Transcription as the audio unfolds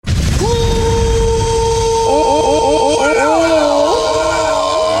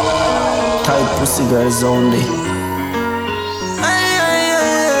pussy girls only. You're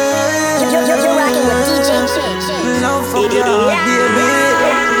rocking with DJ Shake. Love for you, baby.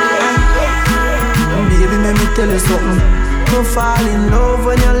 Baby, let me tell you something. Don't fall in love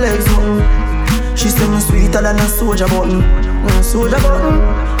when your legs open. She say me sweeter than a soldier button.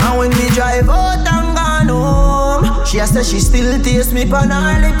 And when we drive out and gone home, she a say she still taste me on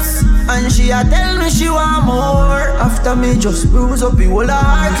her lips. And she a tell me she want more. After me just bruise up the whole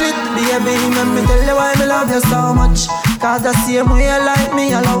heart clit. Baby, let me tell you why me love you so much. Cause the same way you like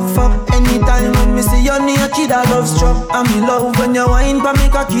me, I love fuck. Anytime when me see you naked, I love struck. And me love when you whine pa me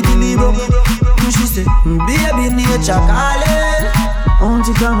cocky till he broke. She say, baby, nature calling. Won't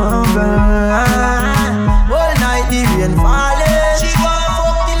you come over? All night the rain falling. She gon'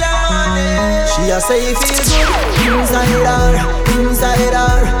 fuck till the morning. She a say it feel good inside her, inside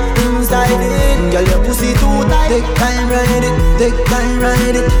her, inside it. Girl, your pussy too tight. Take time, ride it, take time,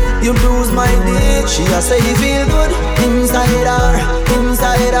 ride it. You bruise my dick. She a say it feel good inside her,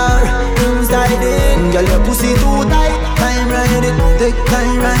 inside her, inside it. Girl, your pussy too tight. Time, ride it, take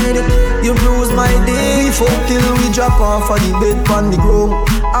time, ride it. You bruise my dick. We fuck till we drop off of the bed pon the ground.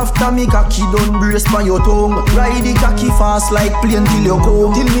 After me cocky done brace pon your tongue. Ride the cocky fast like plane till you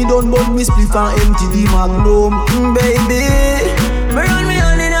come. Till me done burn me spliff and empty the magnum. Baby, me run me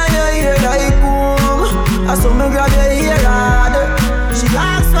hand in your ear like boom. I saw me grab your ear hard. She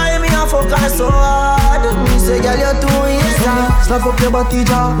asks why me a fuck her so hard. Me say girl you too easy. Slap up your body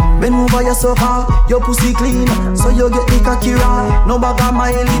jaw, bend over your sofa. Your pussy clean, so you get the cocky raw. No bag of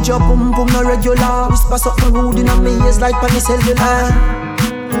mileage, your pum pum no regular. Whisper something rude in me ears like pan the cellular.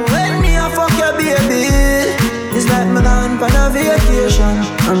 When me a fuck your baby, it's like me gone on a vacation.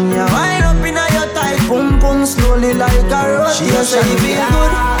 And you wind up in your tight pum pum slowly like a rotation. She a say feel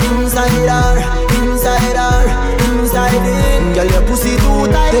good inside her, inside her, inside it. Girl your pussy too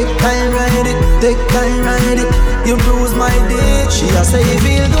tight. Take time ride it, take time ride it. You bruise my dick. She a say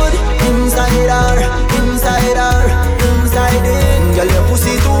feel good inside her, inside her, inside it. Girl your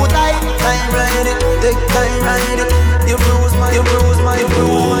pussy too tight. Time ride it, take time ride it. You bruise my, you bruise my, you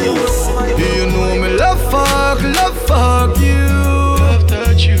bruise my, you bruise my. Do you know me love fuck you? Love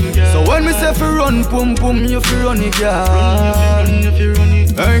touch you, girl. So when me say fi run pum pum, you fi run it, girl. Run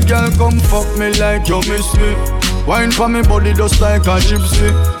it. Hey girl, come fuck me like you miss me. Wine for me body just like a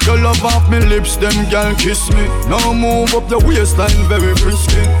gypsy. You love off me lips, them girl kiss me. Now move up the waistline very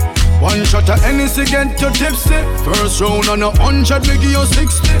frisky. One shot of Hennessy get you tipsy. First round on 100, me give you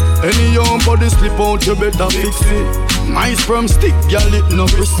 60. Any young body slip out, you better fix it. My sperm stick, girl, it no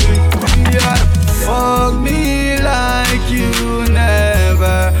pussy. Yeah, fuck me like you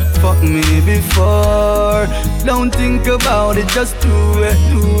never fuck me before. Don't think about it, just do it,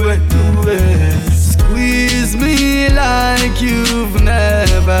 do it, do it. Squeeze me like you've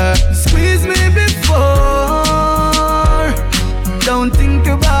never squeezed me before. Don't think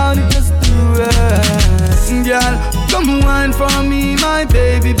about it, just do it. Girl, come wine for me, my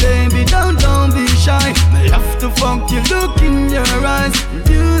baby, baby. Don't be shy. I love to fuck you, look in your eyes.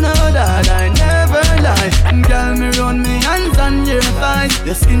 You know that I never lie. Girl, me run me hands on your thighs.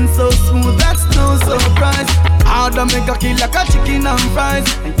 Your skin so smooth, that's no surprise. Harder make a kill like a chicken and fries.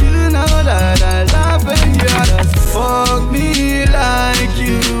 And you know that I love when you just fuck me like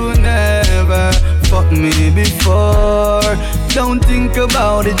you never fuck me before. Don't think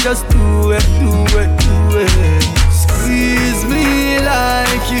about it, just do it, do it, do it. Squeeze me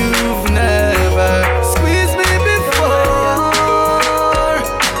like you've never squeezed me before.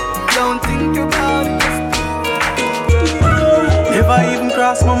 Don't think about it, just do it. Never even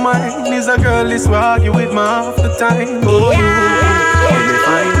crossed my mind. Is a girl this way argue with me half the time. Oh, yeah. And if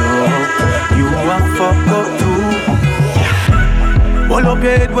I know you are fucked up too. Hold up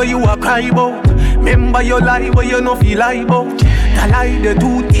your head where you are cry about. Remember your lie where you no feel lie about. The lie the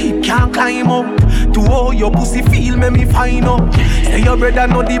too deep can't climb up. To how your pussy feel make me find out. Say your brother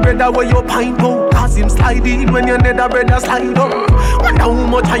not the brother where you pint out. Cause him slide in when your nether brother slide up. Wonder how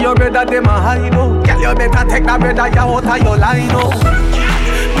much of your brother them a hide out. Girl you better take that brother you out of your line out.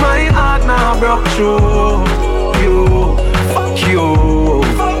 My heart now broke through you. Fuck you.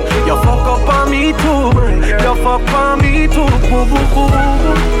 You fuck up on me too. You fuck on me too. Boo boo boo.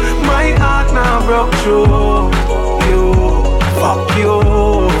 My heart now broke through you. Fuck you.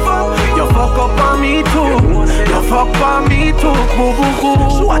 You fuck up on me too. You fuck on me too. Boo boo boo.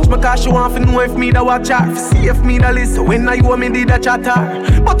 She watch me cause she want to know if me da watch her. See if me da listen when I owe me did a chatter.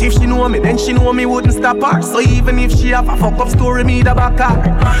 But if she know me then she know me wouldn't stop her. So even if she have a fuck up story me da back her.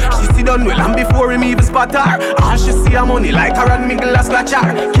 She see done well and before him even spot her. All she see her money like her and Miguel a scratch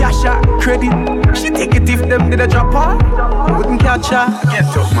her. Cash her, credit. She take it if them did a drop her. Wouldn't catch her.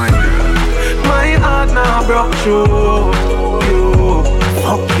 Get up my girl. My My heart now broke through.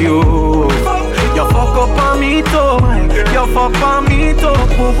 Fuck you. You fuck up on me too. You fuck on me too.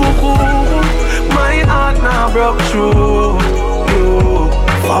 Boo, boo, boo. My heart now broke through.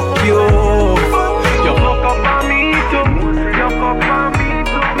 Fuck you. You fuck up on me too. You fuck on me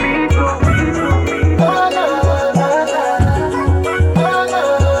too.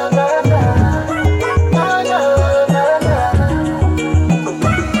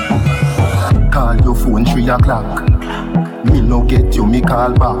 Call your phone 3 o'clock. Me no get you, me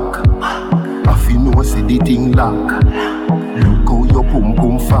call back. If you know say the thing lock. Look how your pum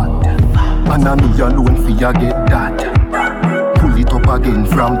pum fat. And I me alone for you get that. Pull it up again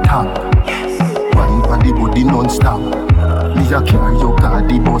from top. Wine for the body non-stop. Me a carry your car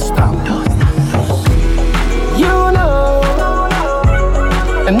the bus stop. You know,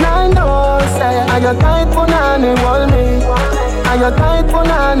 and I know, say I got tight for nanny wall me. I got tight for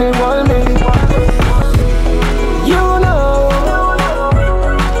nanny wall me. You know,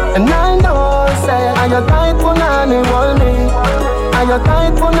 and I know, say I got tight for nanny wall me. I got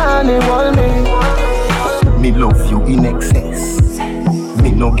tight for nanny wall me. Me love you in excess. Me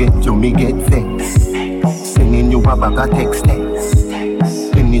no get you, me get vexed. Sending you a bag of text.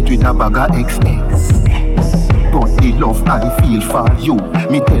 Send it with a bag of XX. But the love I feel for you,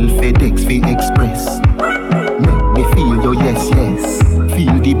 me tell FedEx for Express. Make me feel your yes, yes.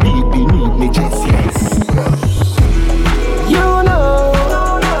 Feel the beat beneath me chest, yes. You know,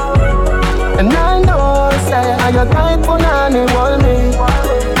 and I know, say I got tight for nanny wall me.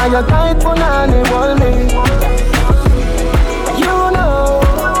 I got tight for nanny wall me. You know,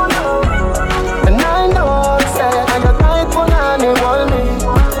 and I know, say I got tight for nanny wall me.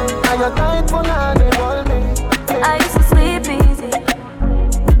 I got tight for nanny wall me. I used to sleep easy.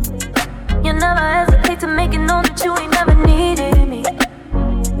 You never hesitate to make it known that you ain't never needed me.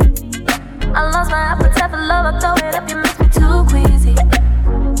 I lost my appetite for love, I throw it up, you make me too queasy.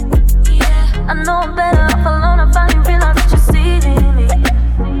 Yeah, I know I'm better off alone, I finally realize that you're seeing me.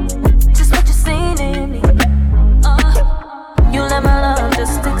 Just what you seen in me. You let my love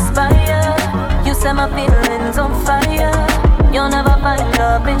just expire. You set my feelings on fire. You'll never find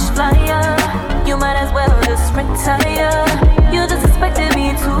a bitch flyer. You might as well just retire. You just expected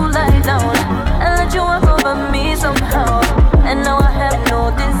me to lie down and let you walk over me somehow. And now I have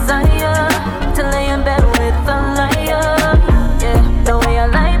no desire to lay in bed with a liar. Yeah, the way you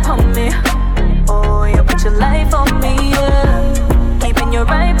lie on me. Oh, you put your life on me, yeah. Keeping your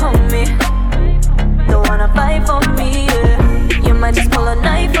right on me. Don't wanna fight for me, yeah. You might just pull a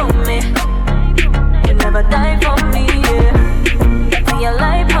knife on me. You never die for me, yeah. See your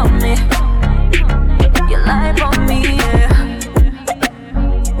life on me. Your life on me, yeah.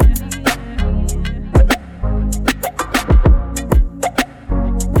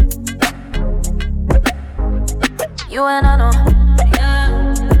 You and I know,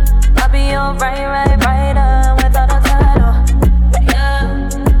 yeah. I'll be alright, without a title, yeah.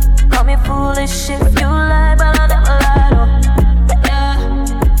 Call me foolish if you lie, but I never lied, oh,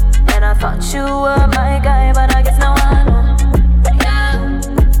 yeah. And I thought you were my guy, but I guess now I know, yeah.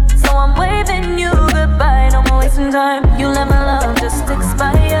 So I'm waving you goodbye, no more wasting time. You let my love just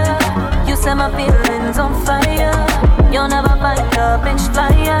expire. You set my feelings on fire. You'll never find a bitch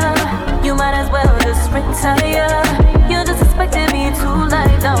flyer. You might as well just retire. You just expected me to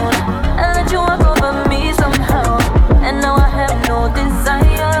lie down and let you walk over me somehow. And now I have no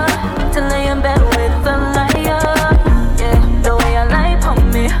desire to lay in bed with a liar. Yeah, the way I lie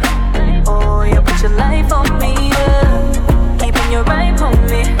on me. Oh, you put your life on me, yeah. Keeping your right on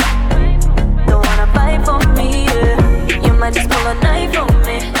me. Don't wanna fight for me, yeah. You might just pull a knife on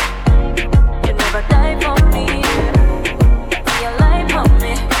me. You never die for me, yeah. Your life on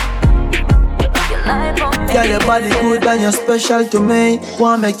me. Your life on me. Yeah, your body good and you're special to me.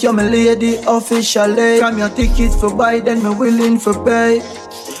 Wanna make you my lady officially. From your ticket for buy, then me willing for pay.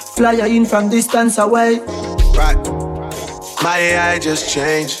 Fly you in from distance away. Right, my AI just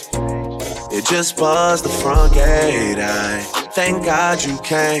changed. It just buzzed the front gate. I thank God you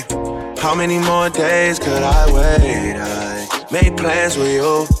came. How many more days could I wait? I made plans with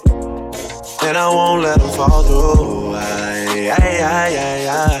you, and I won't let them fall through.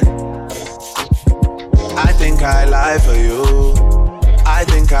 I think I lie for you. I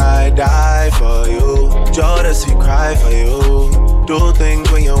think I die for you. Jodeci cry for you. Do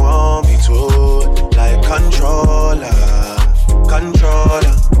things when you want me to. Like controller.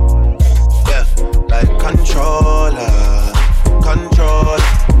 Yeah, like controller.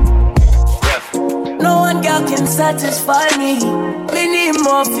 Yeah. No one girl can satisfy me. Me need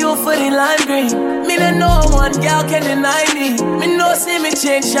more fuel for the lime green. Me no know one girl can deny me. Me no see me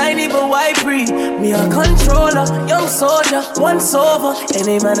change shiny, but why free? Me a controller, young soldier, once over.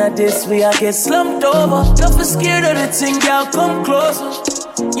 Any man at this way I get slumped over. Nothing scared of the thing, girl, come closer.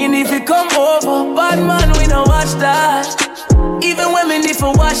 You need to come over. Bad man, we no watch that. Even when me need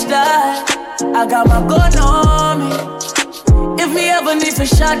to watch that, I got my gun on me. If me ever need to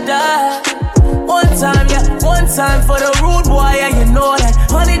shot that, one time, yeah, one time for the rude boy, yeah, you know that.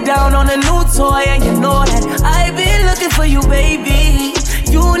 Honey down on a new toy, and you know that. I been looking for you, baby.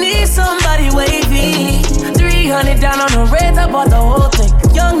 You need somebody wavy. 300 down on the red, I bought the whole thing.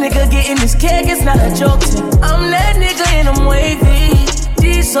 Young nigga getting this cake, it's not a joke thing. I'm that nigga and I'm wavy.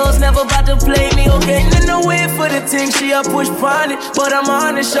 These souls never about to play me, okay? In the way for the thing, she a push pon it. But I'm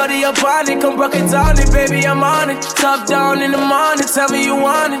on it, shorty up on it. Come rock it down it, baby, I'm on it. Top down in the morning, tell me you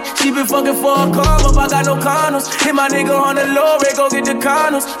want it. She been fucking for a come up, I got no condoms. Hit my nigga on the low, they go get the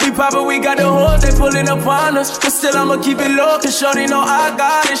condoms. We poppin', we got the hoes, they pullin' up on us. But still I'ma keep it low, cause shorty know I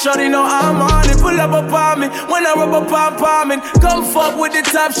got it. Shorty know I'm on it, pull up upon me. When I rub up on palmin', come fuck with the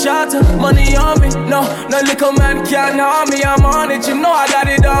top shot. Money on me, no little man can't harm me. I'm on it, you know I got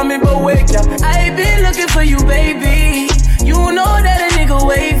it on me, but wake up. I been looking for you, baby. You know that a nigga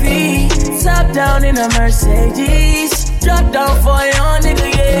wavy. Top down in a Mercedes. Drop down for your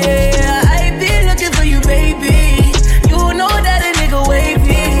nigga, yeah. I been looking for you, baby. You know that a nigga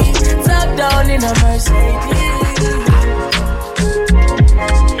wavy. Top down in a Mercedes.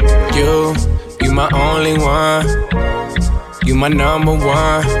 You my only one. You my number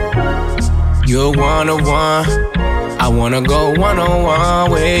one. You're one-on-one. I wanna go one-on-one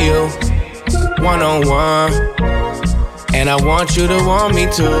with you, one-on-one. And I want you to want me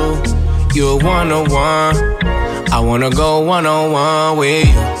too. You're one-on-one. I wanna go one-on-one with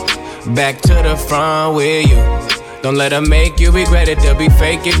you, back to the front with you. Don't let them make you regret it, they'll be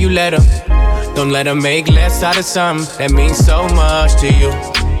fake if you let them. Don't let them make less out of something that means so much to you.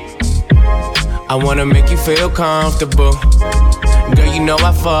 I wanna make you feel comfortable. Girl, you know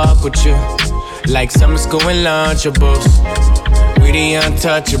I fuck with you like summer school and Lunchables. We the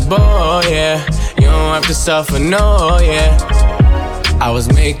untouchable, yeah. You don't have to suffer, no, yeah. I was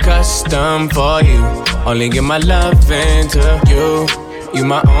made custom for you. Only give my love into you. You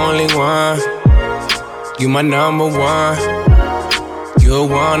my only one. You my number one. You're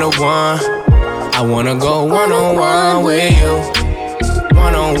one-on-one. I wanna go one-on-one with you,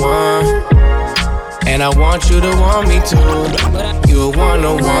 one-on-one. And I want you to want me too. You're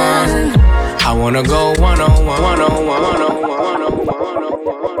one-on-one. I wanna go one-on-one, one-on-one, one-on-one.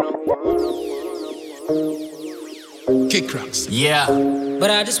 Kick rocks. Yeah.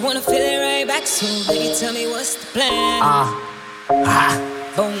 But I just wanna feel it right back, so baby, tell me what's the plan.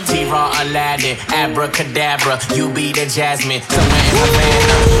 Boom. T-Raw, Aladdin, abracadabra. You be the Jasmine, somewhere in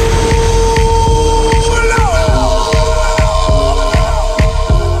Havana.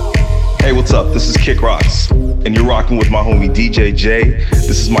 Hey, what's up? This is Kick Rocks, and you're rocking with my homie DJ J.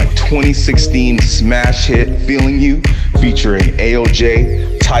 This is my 2016 smash hit, Feeling You, featuring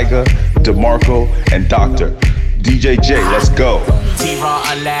AOJ, Tyga, DeMarco, and Dr. DJ J, let's go. T-Raw,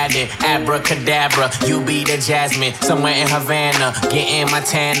 Aladdin, abracadabra. You be the Jasmine, somewhere in Havana. Getting my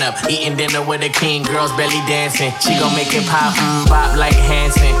tan up, eating dinner with a king. Girls belly dancing. She gon' make it pop, bop like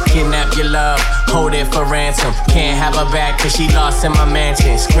Hanson. Kidnap your love, hold it for ransom. Can't have her back cause she lost in my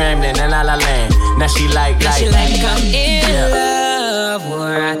mansion. Scrambling in La La Land. Now she like I'm in love,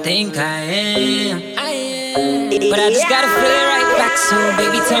 or I think I am. But I just gotta feel it right back, so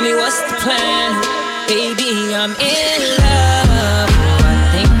baby, tell me what's the plan. Baby, I'm in love, I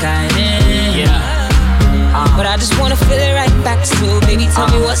think I am. But I just wanna feel it right back, so baby, tell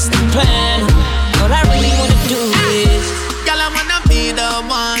me what's the plan. All I really wanna do is, girl, I wanna be the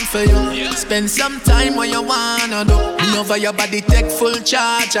one for you. Spend some time when you wanna do. Me over your body, take full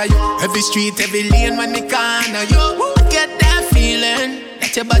charge of you. Every street, every lane when me corner you. Get that feeling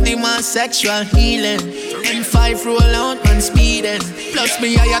that your body wants sexual healing. M5 roll out, man speeding. Plus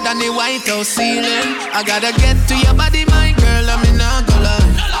me higher than the White House ceiling. I gotta get to your body, my girl, I'm in a gala.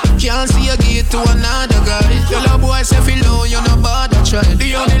 Can't see you get to another guy. Your love boy say feel low, you no bother try.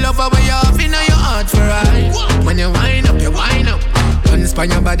 The only lover where you have in your heart for right. When you wind up, you wind up. Guns by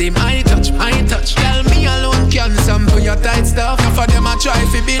your body, my touch, my touch. Tell me alone can sample your tight stuff. Half of them I try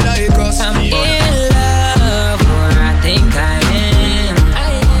to be like us. I'm in love, or I think I am.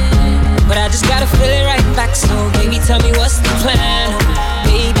 But I just gotta feel it right back, so baby, tell me what's the plan.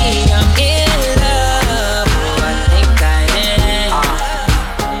 Baby, I'm in love, or I think I am.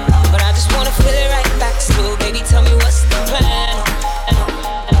 But I just wanna feel it right back, so baby, tell me what's the plan.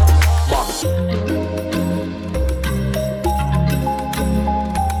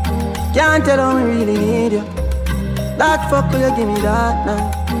 Can't tell how me really need you. That fuck will you give me that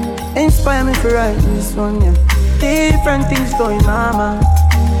now? Inspire me for write this one, yeah. Different things going on, man.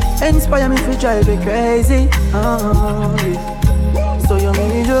 Inspire me for drive me crazy, yeah. So you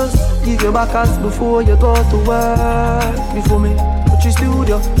may just give your back as before you go to work. Before me put your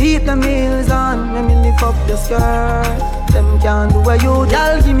studio, keep the meals on. Let me lift up the skirt. Them can't do what you do.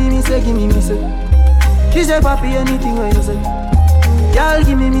 Y'all give me say, give me say. She say, papi, anything what you say. Y'all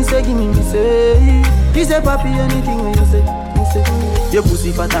give me say, give me say. She say, papi, anything what you say. Me say, your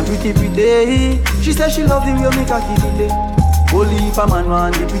pussy fat and pretty, pretty. She say she love the way you make her keep it. Only if a man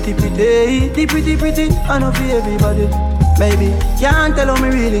want the pretty, pretty. The pretty, pretty, I know for everybody. Baby, can't tell how me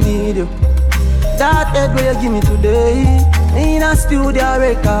really need you. That head where you give me today. Me in a studio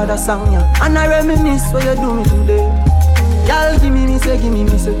record a song, yeah. And I reminisce what you do me today. Y'all give me say, give me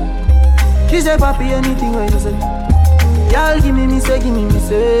say. She say, papi, anything what you say. Y'all give me say, give me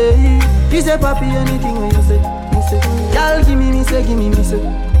say. She say, papi, anything what you say. Me say. Y'all give me say, give me say.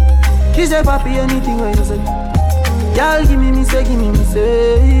 She say, papi, anything what you say. Y'all give me say, give me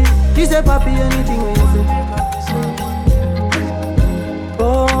say. She say, papi, anything what you say.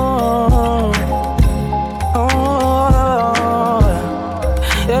 Oh, oh,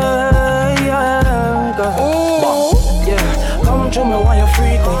 yeah, yeah, yeah. Come to me while you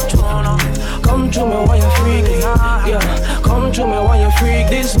freak me. Come to me while you freak me. Yeah, come to me while you freak.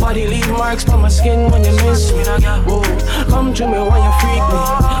 This body leave marks on my skin when you miss me. Whoa, come to me while you freak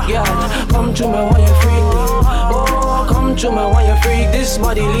me. Yeah, come to me while you freak me. Oh, come to me while you freak. This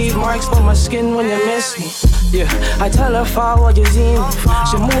body leave marks on my skin when you miss me. Yeah, I tell her forward you see me.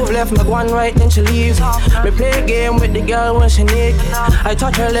 She move left, me go on right, then she leaves me. Me play a game with the girl when she naked. I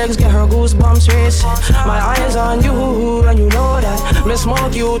touch her legs, get her goosebumps racing. My eyes on you, and you know that. Me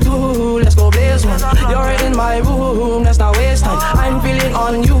smoke you too, let's go blaze man. You're in my room, let's not waste time. I'm feeling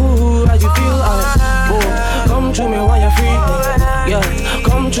on you, as you feel on it. Oh, come to me while you freak me. Yeah,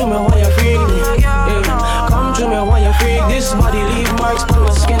 come to me while you freak me. Yeah, come to me while you freak. This body leave marks on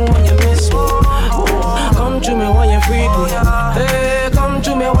my skin when you miss me. Oh, come to me when you freak me. Hey, come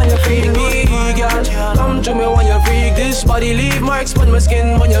to me when you freak me, girl. Come to me when you freak. This body leave marks on my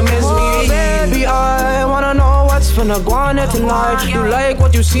skin when you miss me. Baby, I wanna know what's finna go on here tonight. You like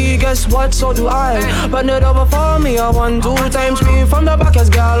what you see, guess what? So do I. Bend it over for me, I 1, 2 times scream from the back as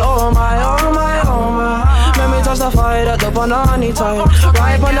girl. Oh my, oh my, oh my. Let me touch the fire that up on any time.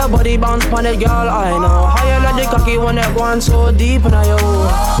 Right on the body bounce on it, girl. I know how you let the cocky when it going so deep in you.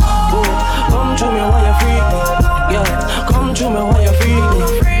 Oh, come to me while you freak me. Yeah, come to me while you freak me.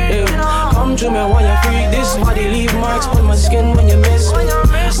 Yeah, come to me while you freak. This body leave marks on my skin when you miss me.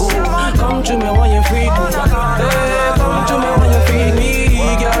 Oh, come to me while you freak me. Yeah, come to me while you freak me,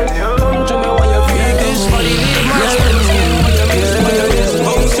 girl. Come to me while you freak. This body leave marks on my skin when you miss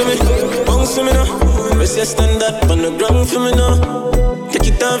me. Bounce to me now. Press your stand up on the ground for me now. Take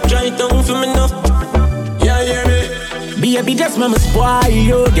it off, try it down for me now. Yeah, hear me. Baby, just mama spoil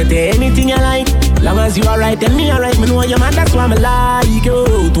you. Get anything you like. Long as you alright and me alright. Me know your man, that's why me like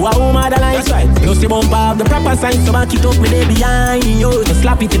you. To a woman that like. That's right. Plus you bump up the proper sign. So back it up, me there behind you. Just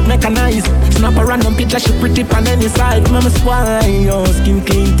slap it mechanized. Snap a random picture, she pretty pan any side. Mama spoil you. Skin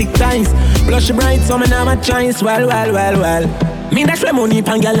clean, thick ties. Blush bright, so me never choice. Well. Me dash my money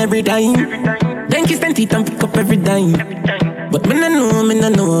pan girl every time. Then kiss them teeth and pick up every dime. But me no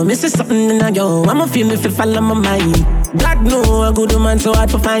know. Me see something in a yo. I'ma feel me feel fall on my mind. God know a good woman so hard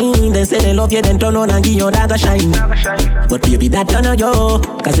to find. They say they love you, then turn on and give you that a shine. But baby, that turn on yo.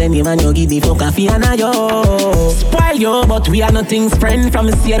 Cause any man you give the fuck a fee and a yo. Spoil you, but we are nothing's friend. From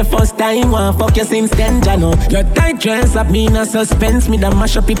me see the first time, wanna fuck you since then, ya know. Your tight dress up me in a suspense. Me da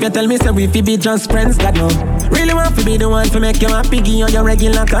mash up if you tell me say we fi be just friends, God know. Really want to be the one to make you happy. Give you your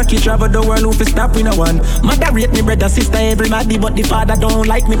regular cocky. Travel the world who fi stop with no one. Mother rate me brother, sister, everybody. But the father don't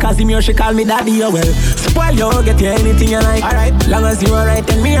like me cause him here she call me daddy, oh well. Spoil you, get you anything you like. Alright, long as you alright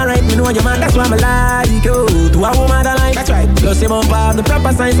and me alright. Me know your man, that's why me like you. To a woman that like. That's right. Plus you bump up the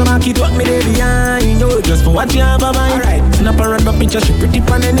proper sign. So I keep what me there behind you. Just for what you have a mind. Alright, snap a random picture. She pretty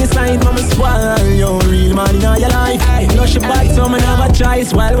on any side. Mama spoil you, real man in all your life. Aye. You know she bad so me never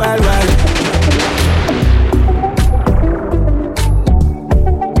choice. Well.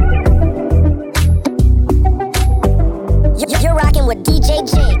 You're rocking with DJ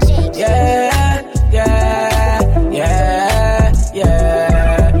J. Yeah.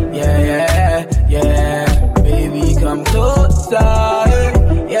 Baby, come closer.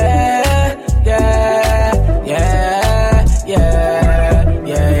 Yeah.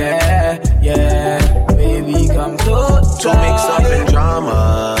 Baby, come closer. To mix up in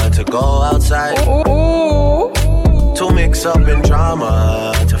drama, to go outside. To mix up in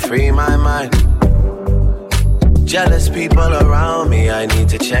drama, to free my mind. Jealous people around me, I need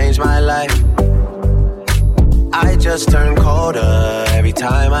to change my life. I just turn colder every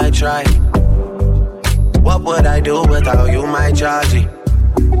time I try. What would I do without you, my Georgie?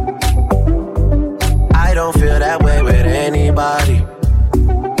 I don't feel that way with anybody.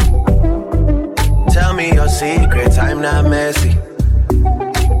 Tell me your secrets, I'm not messy.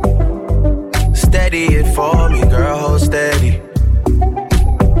 Steady it for me, girl, hold steady.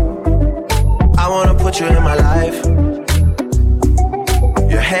 I wanna put you in my life.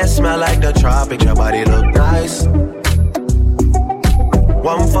 Your hair smell like the tropics, your body look nice.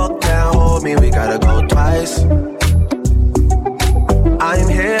 One fuck can't hold me, we gotta go twice. I'm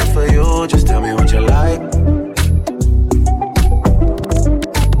here for you, just tell me what you like.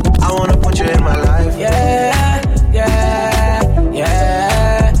 I wanna put you in my life. Yeah, yeah,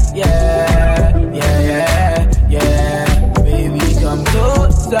 yeah, yeah, yeah, yeah. Baby, come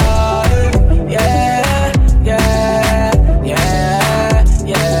closer. Yeah, yeah, yeah,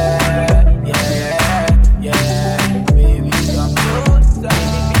 yeah, yeah, yeah. Baby, come closer.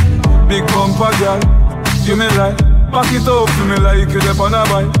 Big bumper girl, give me life. Back it up to me like you dey on a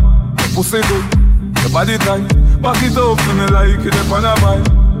bike. Pussy good, your body tight. Back it up to me like you dey on a bike.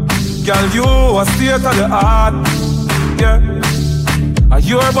 Girl, you a state of the art, yeah. And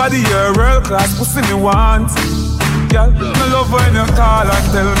your body, your world class pussy me want. Girl, me love when you call and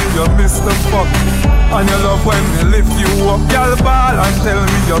tell me you miss the fuck. And you love when me lift you up. Girl, ball and tell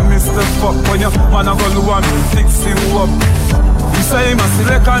me you miss the fuck. When your man a go do and me fix you up. You say him a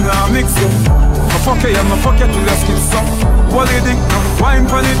select and I mix it. My fuck you till your skin suck. Wally dick now, wine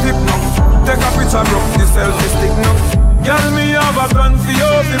for the tip now. Take a picture bro, the selfie stick now. Girl, me have a plan for you.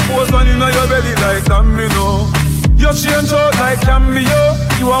 The pose on in your belly like that me know. You change out like cameo.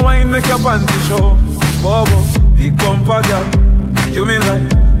 You a wine make your panty show. Bobo, big bumper girl, you me like.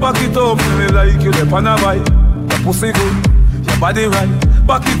 Back it up for me like you dey on a bike. Your pussy good, your body right.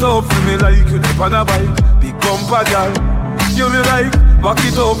 Back it up for me like you dey on a bike. Big bumper girl, you me like. Back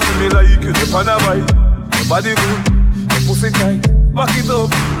it up for me like you dey on a bike. Your body good, your pussy tight. Back it up.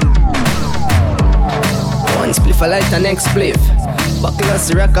 One spliff I like the next spliff. Buckles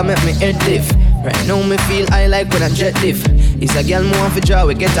the rock I make me head lift. Right now me feel I like when I jet lift. It's a girl more for jaw,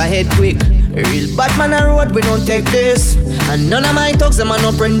 we get ahead quick. A real bad man on road, we don't take this. And none of my talks, them are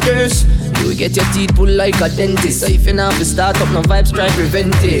no printers. You will get your teeth pulled like a dentist. So if you not have to start up no vibes, try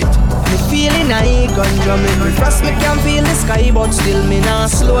prevent it. Me feeling I ganja me fast, me can feel the sky, but still me not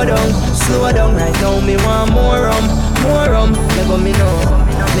slow down. Slow down right now, me want more rum, never me know.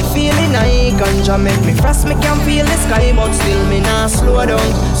 Me feeling I ganja make me fast, me can feel the sky, but still me not slow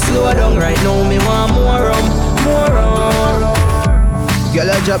down right now, me want more rum. Girl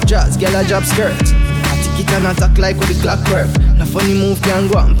a drop jazz, girl a drop skirt. I tick it and attack like with the clock work. The funny move can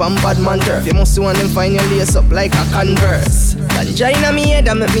go on pam bad man turf. You must want them find your lace up like a Converse. Ganja inna me head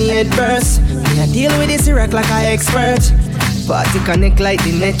and make me head burst. Me a deal with this rock like a expert. Party connect like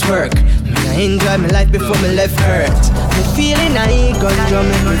the network. Me a enjoy my life before me left hurt. Me feeling I ganja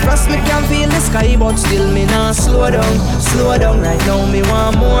make me fast, me can feel the sky, but still me not slow down right now, me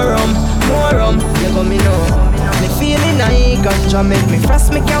want more rum, you got me know. Me feeling I ganja make me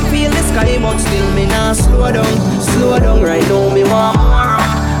fast, me can feel the sky, but still me not slow down right now, me want more rum.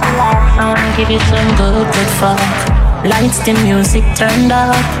 I'll give you some good fuck. Lights, the music turned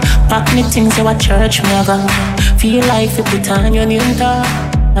up. Pack me things, you a church, me a go. Feel like you put on your new top.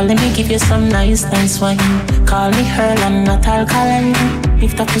 Now let me give you some nice wine. Call me her and not alkaline.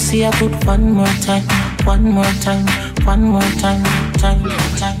 If the pussy I put one more time.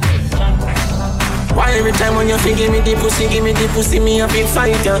 Why every time when you feel give me the pussy, me a feel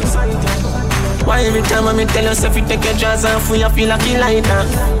fight ya. Why every time when me tell yourself you take your jaws off, you feel like you lighter.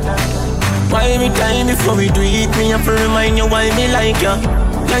 Why every time before we do it, me have to remind you why me like ya.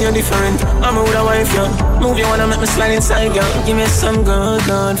 Yeah, you're different, I'm a with a wife, yeah. Move you wanna make me slide inside, yeah. Give me some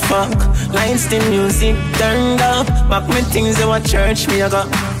good fuck. Lights, the music turned up. Back me things, you a church, me I got.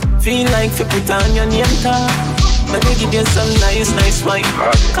 Feel like you put on your name tag. Let me give you some nice wine.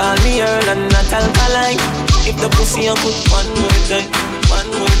 Call me Earl and not alkaline. If the pussy I put one more time.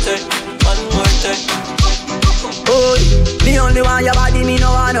 Oh, me only want your body, me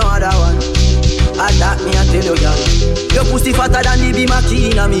no want no other one. That me I tell you, girl. Your pussy fatter than the beam a key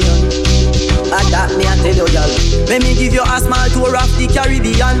inna me hand. That me I tell you, girl. Let me give you a small tour of the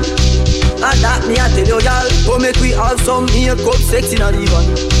Caribbean. That me I tell you, girl. Go make we have some makeup sex inna the van.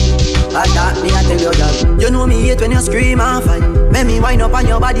 I thought me I tell you girl. You know me hate when you scream and fight. Make me wind up on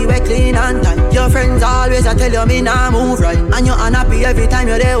your body way clean and tight. Your friends always I tell you me nah move right. And you unhappy every time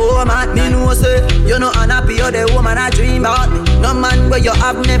you're there home at me. No say you no unhappy you're the woman I dream about me. No man where you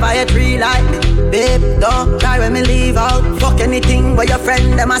have never yet real like me. Babe, don't cry when me leave out. Fuck anything where your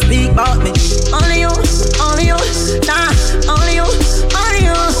friend them a speak about me. Only you, nah, only you, yeah, only you, only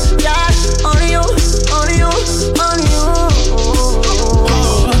you, only you.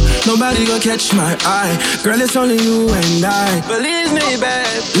 Nobody gon' catch my eye. Girl, it's only you and I. Believe me,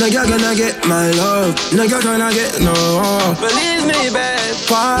 babe. No, you're gonna get my love. No, you're gonna get no. Believe me, babe.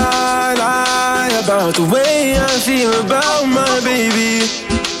 Why lie about the way I feel about my baby,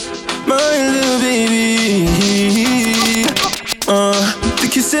 my little baby? The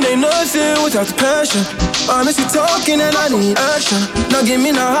kissing ain't nothing without the passion. I miss you talking and I need action. Now give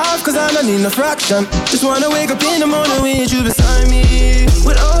me no half cause I don't need no fraction. Just wanna wake up in the morning with you beside me,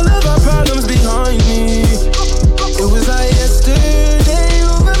 with all of our problems behind me. It was like yesterday,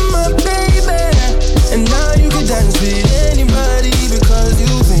 you were my baby. And now you can dance with anybody because you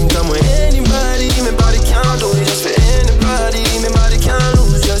think I'm with anybody. My body can't do it just for anybody. My body can't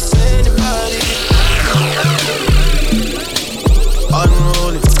lose just anybody.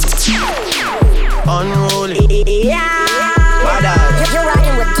 Unruly. Yeah. You're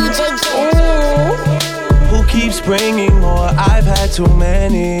rocking with DJ J. Who keeps bringing more? I've had too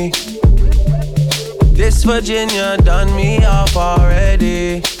many. This Virginia done me off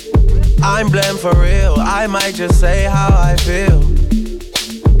already. I'm blamed for real. I might just say how I feel.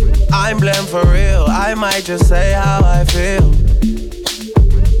 I'm blamed for real. I might just say how I feel.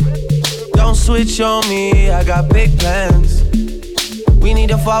 Don't switch on me. I got big plans. We need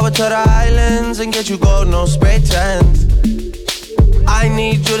to forward to the islands and get you gold, no spray tans. I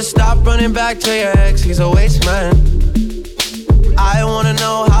need you to stop running back to your ex, he's a waste man. I wanna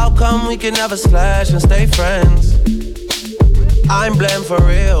know how come we can never slash and stay friends. I'm blamed for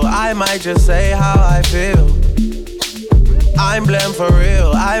real, I might just say how I feel. I'm blamed for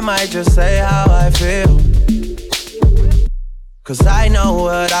real, I might just say how I feel. Cause I know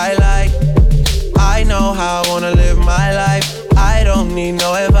what I like, I know how I wanna live my life. I don't need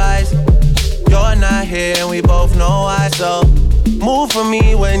no advice. You're not here and we both know why. So move for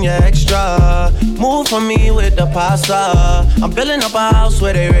me when you're extra. Move for me with the pasta. I'm building up a house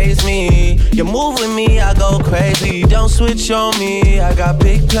where they raise me. You move with me, I go crazy. Don't switch on me, I got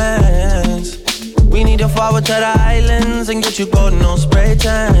big plans. We need to forward to the islands and get you golden on spray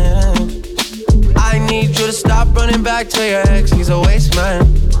tan. I need you to stop running back to your ex, he's a waste man.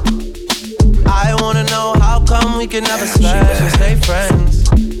 I wanna know how come we can never slash and stay friends.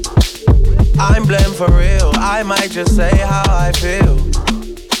 I'm blamed for real, I might just say how I feel.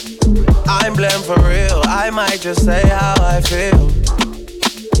 I'm blamed for real, I might just say how I feel.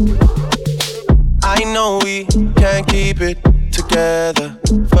 I know we can't keep it together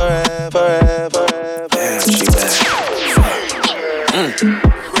forever. Yeah, she bad.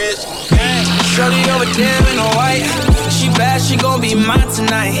 Shorty over there in the white. She bad, she gon' be mine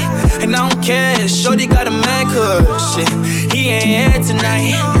tonight. And I don't care, shorty got a man, cause shit, he ain't here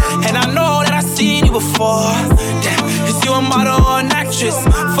tonight. And I know that I seen you before. Damn, is you a model or an actress?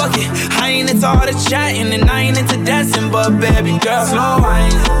 Fuck it, I ain't into all the chatting and I ain't into dancing. But baby girl, slow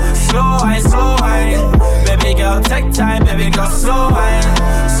wine, slow wine, slow wine. Baby girl, take time, baby girl, slow wine.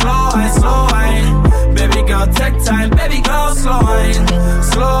 Slow wine, slow wine. Baby girl, take time, baby girl, slow wine.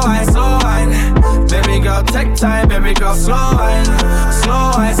 Slow wine, slow wine. Baby girl, take time, baby girl, slow wine.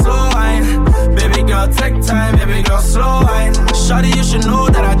 Slow wine, slow wine. Baby girl, take time, baby girl, slow wine. Shawty, you should know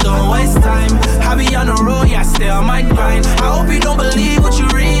that I don't waste time. I be on the road, yeah, I stay on my grind. I hope you don't believe what you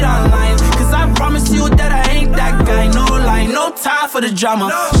read online, cause I promise you that I ain't that guy. No lie, no time for the drama.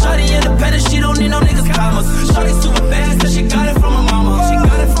 Shawty independent, she don't need no niggas commas. Shawty super bad, said she got it from her mama. She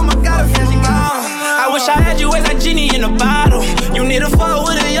got it from her, got it from her mama. I wish I had you as a genie in a bottle. You need to fuck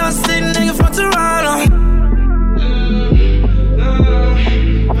with a young city nigga from Toronto.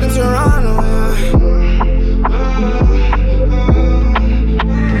 Toronto.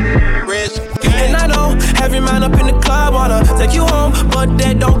 And I know every man up in the club wanna take you home, but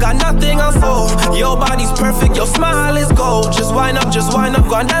they don't got nothing on soul. Your body's perfect, your smile is gold. Just wind up,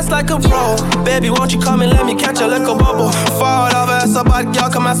 go and dance like a pro. Baby, won't you come and let me catch a little bubble? Fall over, so bad girl,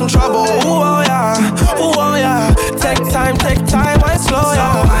 come have some trouble. Ooh, oh yeah, take time, wine slow,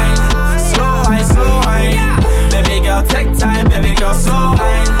 yeah. Slow wine, slow wine. Baby girl, take time, baby girl, slow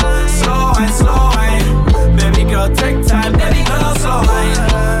wine. Slow wine, slow wine. Baby girl, take time, baby girl, slow wine.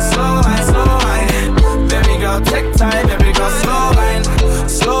 Slow wine, slow wine. Baby girl, take time, baby girl, slow wine.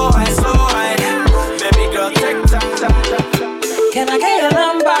 Slow wine, slow wine. Baby girl, take time. Can I get your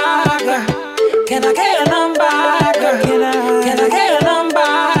number? Can I get your number, girl? Can I get your number,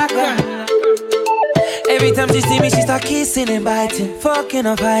 girl? Every time she see me, she start kissing and biting, fucking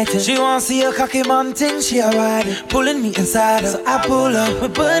and fighting. She wants to see a cocky mountain, she a riding, pulling me inside her. So I pull up, we're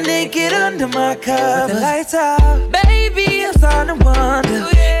butt naked under my cover, with the lights out. Baby, I'm starting to wonder,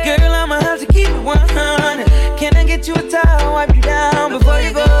 girl, I'ma have to keep it 100. Can I get you a towel, wipe you down before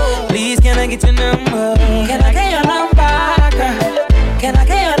you go? Please, can I get your number? Can I get your number, girl? Can I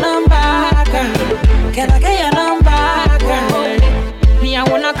get your number, girl? Can I get your number, girl? Me, I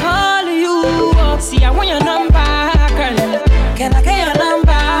wanna call you. See, I want your number, girl. Can I get your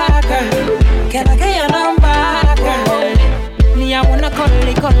number, girl? Can I get your number, girl? Me, I wanna call you.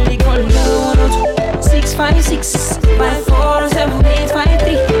 656 547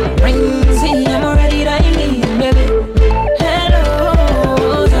 853. Ring, see, I'm already dialing, baby.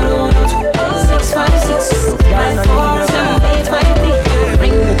 Hello, 656 547 853.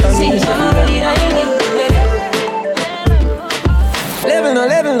 Ring, see, I'm already dialing, baby.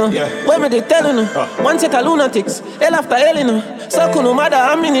 Level no. Yeah. When me they tellin' no. One set of lunatics, hell after hell no. So kuno mother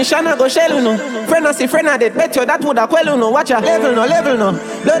ammunition I go shell no. Friend I see friend I dead, bet you that woulda quell no. Watch ya, level no.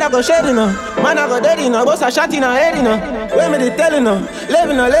 Blood I go shed no. Man I go dead no. Boss a shot in a head no. When me they tellin' no.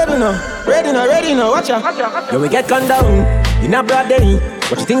 Level no. Ready no. Watch ya. Yo we get gunned down in a broad day.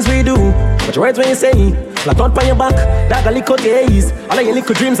 What you things we do? What your words when you say? Flat out on your back, that a lick out the haze. All of your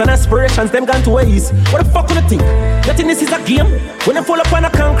little dreams and aspirations, them gone to waste. What the fuck would you think? You think this is a game? When you fall up on a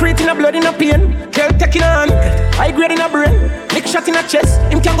concrete in a blood in a pain. Girl taking a hand, high grade in a brain. Nick shot in a chest,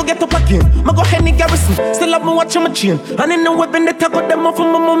 him can go get up again. Ma go Henny Garrison, still have me watch on my chain. And in the weapon they tag out them off of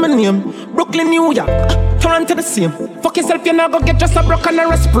my mama name. Brooklyn, New York, Toronto the same. Fuck yourself, you now go get just a broken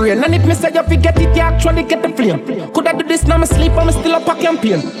and a spray. And if me say you forget it, you actually get the flame. Could I do this now, me sleep, I'm still up a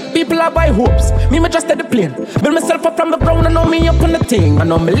campaign. People are by hopes, me just at the plane. Build myself up from the ground, I know me up on the thing. I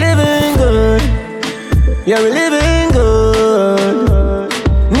know me living good, yeah, we living good.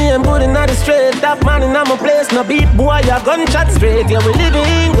 Me and Booty not the straight, that man in my place. No beat boy, ya gunshot straight. Yeah, we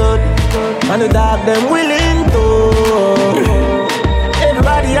living good, and the dog them willing to.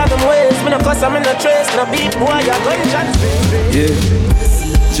 Everybody have them ways, me no cuss, I'm in the trace. No beat boy, ya gunshot straight. Yeah,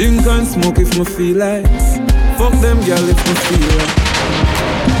 drink and smoke if me feel like. Fuck them girl if me feel like.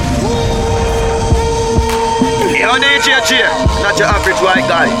 Yo, DJ, not your average white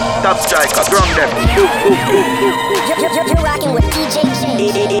guy. Top striker, drum them. You're rocking with DJ J.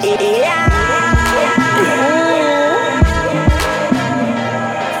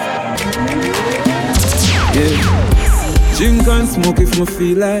 Yeah. Drink and smoke if me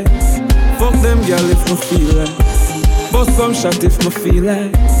feel like. Fuck them girl if me feel like. Bust some shot if me feel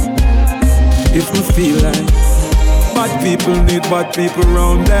like. If me feel like. Bad people need bad people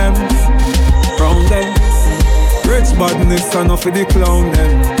round them. Round them. Rich badness and off of the clown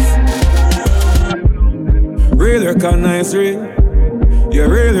them. Real recognize real. You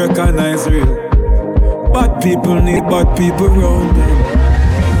real recognize real. Bad people need bad people round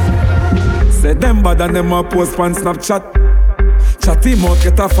them. Say them bad and them a post on Snapchat. Chat him out,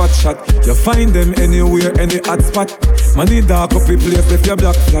 get a fat shot. You find them anywhere, any hot spot. Money dark up the place if you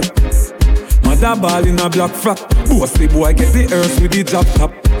black flat. Mother ball in a black flat. Bossy boy get the earth with the drop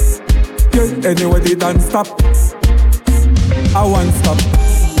top. Yeah, anyway they don't stop. I won't stop.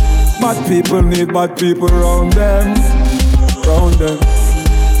 Bad people need bad people round them. Round them.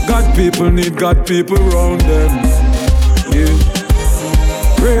 God people need God people round them. Yeah.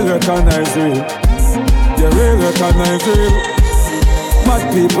 Real recognize real. Yeah, real recognize real. Bad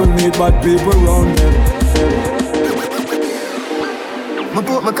people need bad people round them. Me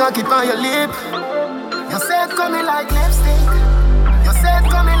put my cocky on your lip. You said coming like lipstick. You said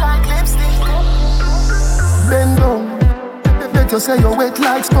coming like lipstick. Bend down. Bet you say you're wet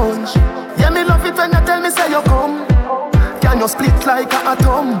like sponge. Yeah, me love it when you tell me say you come. Can you split like an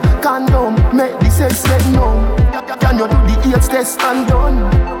atom? Condom, make the sex get numb. Can you do the AIDS test and done?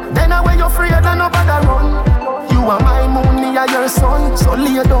 Then away you're afraid and nobody run. You are my moon, me are your sun. So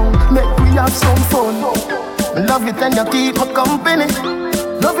lay down, make we have some fun. Love it when you keep up company.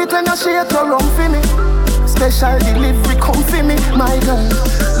 Love it when you shake your rum for me. Special delivery come for me, my girl.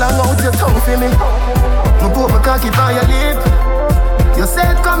 Long out your tongue for me. Me put my cocky on your lip. You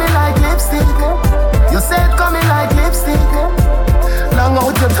said coming like lipstick. You said coming like lipstick. Long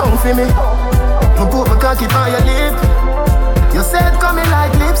out your tongue for me. Me put my cocky on your lip. You said coming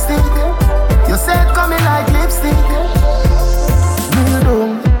like lipstick. You said coming like lipstick. Kneel down.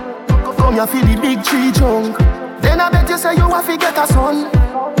 Come here feel the big tree trunk. Then I bet you say you have to get a son.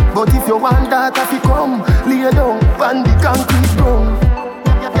 But if you want that, if you come, lay down on the concrete ground.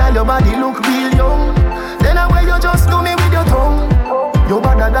 Girl, your body look real young. Then I way you just do me with your tongue. You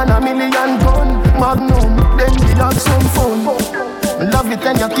better than a million gun. Magnum, then we have some fun. Love it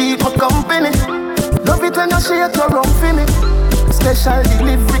when you keep me company. Love it when you shake your rum for me. Special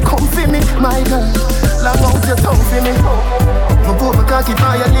delivery come for me, my girl. Long out your tongue for me. My put my cocky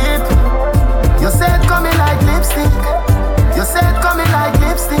on your lip. You said coming like lipstick. You said coming like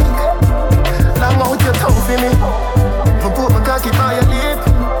lipstick. Long out your tongue for me. My put my cocky on your lip.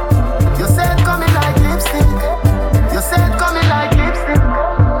 You said coming like lipstick. You said coming like lipstick.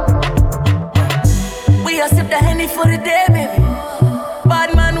 We a sip the Henny for the day, baby.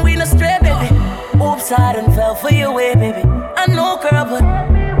 Bad man, we no stray, baby. Oops, I done fell for your way, baby. I know, girl, but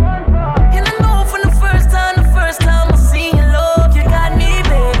you don't know from the first time I seen your love, you got me,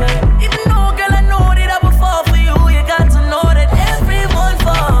 baby. Even though, girl, I know that I would fall for you, you got to know that everyone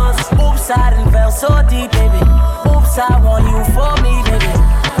falls. Oops, I done fell so deep, baby. Oops, I want you for me, baby.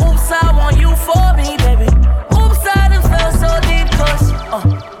 Oops, I want you for me, baby. Oops, I done fell so deep, cause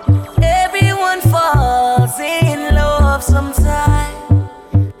everyone falls in love sometime.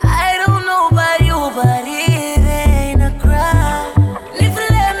 I don't know about you, but it ain't a crime. If you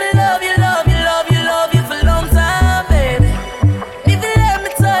let me love you, love you, love you, love you for a long time, baby. If you let me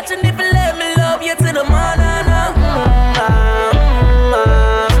touch and if you let me love you to the morning.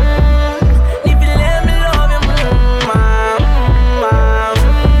 If you let me love you,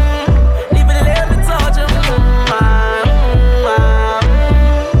 if you let me touch you,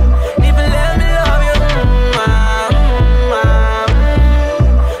 if you let me love you,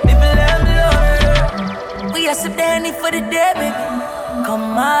 if you let me love you. We are sip Danny for the day, baby. Come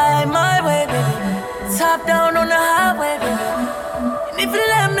my way, baby. Top down on the highway, baby. And if you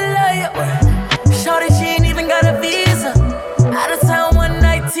let me love you, shorty, she ain't even got a visa. Out of town one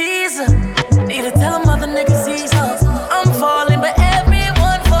night teaser. Need to tell them other niggas ease up. I'm falling, but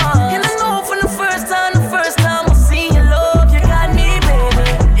everyone falls. And I know from the first time I seen your love, you got me, baby.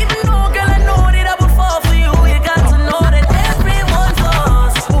 Even though, girl, I know that I would fall for you, you got to know that everyone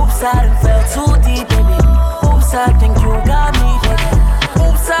falls. Oops, I done fell too deep, baby. Oops, I think you got me, baby.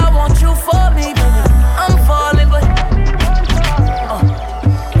 Oops, I want you for me, baby. I'm falling, but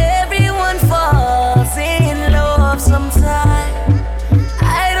everyone falls in love sometime.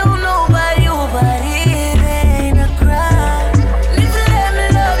 I don't know about you, but it ain't a crime. If you let me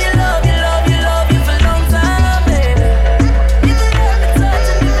love you, love you, love you, love you for a long time, baby. If you let me touch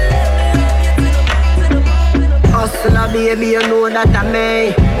and if you let me love you to the Hustler, baby, you know that I'm me.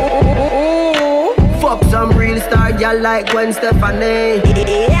 Fuck some real star girl like Gwen Stefani.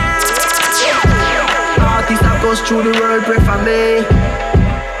 Artists that goes through the world pray for me.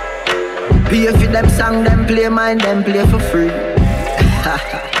 Pay for them song, them play mine, them play for free.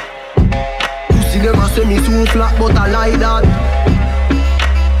 Pussy never say me too flat, but I like that.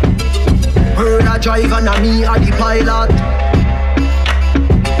 Heard a drive and a me a the pilot.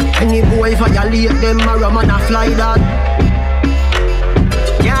 Any boy violate them, a rum and a fly that.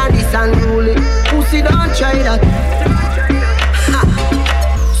 Can't this unruly, pussy don't try that.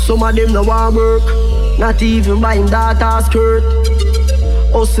 Some of them no want work, not even buying data skirt.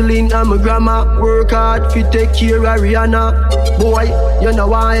 Hustling and my grandma work hard fi take care of Rihanna. Boy, you know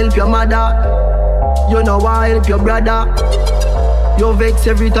want help your mother, you know want help your brother. You vex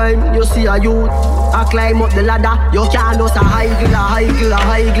every time you see a youth a climb up the ladder. You can't just a high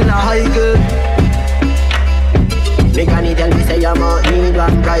girl. Me granny tell me say you must need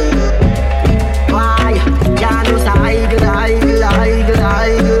one bride. Why? Can't just a high girl.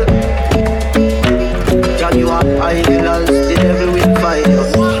 Can you up high girl, the devil will fight you.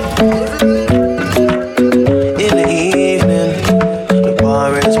 In the evening, the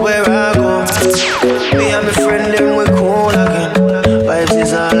bar is where I go. Me and my friend them we cool again. Vibes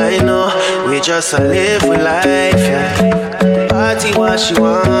is all I know. We just a live with life, yeah. Party what she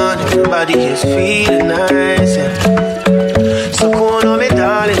want, everybody is feeling nice, yeah. So cool on me,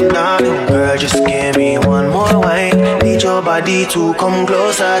 darling. Girl, just give me one more wine. Need your body to come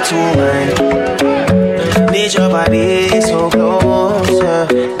closer to mine. Need your body so close, yeah.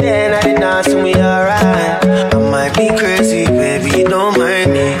 Then I did not see me alright. I might be crazy, baby, don't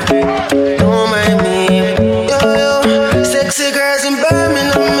mind me. Yo, sexy girls in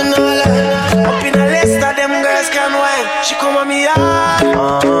Birmingham and all that. Up in a list of them girls can wine. She come on me hard.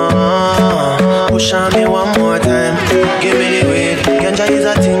 Push on me one more time. Give me the weed. Ganja is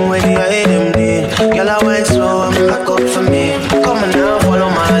a thing when you hear them deal. Girl, I wine slow and back up for me. Come on now, follow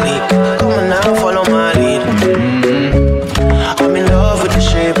my lead. I'm in love with the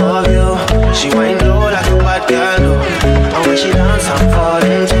shape of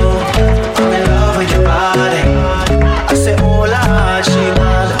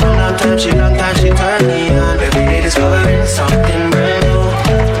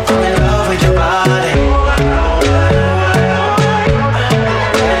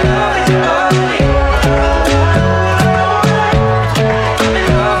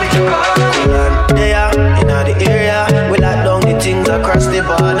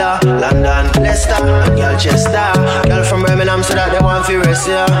Wonder, London, Leicester, and girl Chester. Girl from Birmingham so that they want to rest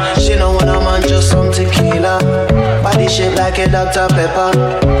ya. She don't want a man, just some tequila. Body shaped like a Dr. Pepper.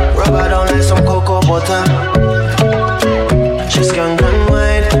 Rub her down like some cocoa butter. She's young and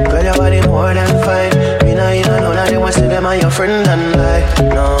wide. Girl, your body more than fine. Me nah, you know that they want to say them are your friend and like,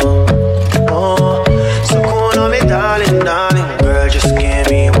 no, oh. So cool on me, darling, darling. Girl, just give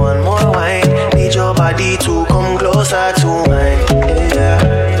me one more wine. Need your body to come closer to mine, yeah.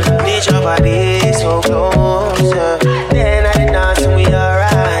 Need your body so close, yeah. Then I did not we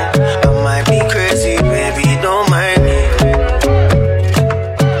alright. I might be crazy, baby, don't mind me.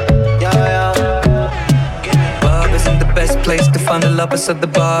 Yeah, yeah. Bar isn't the best place to find the lovers, so the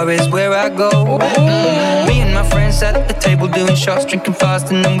bar is where I go. Me and my friends sat at the table doing shots, drinking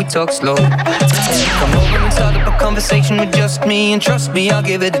fast, and then we talk slow. Come over and start up a conversation with just me, and trust me, I'll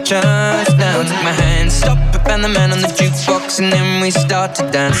give it a chance. Now take my hand, stop it, and the man on the jukebox, and then we start to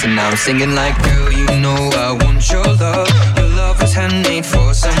dance. And now I'm singing like, girl, you know I want your love. Your love was handmade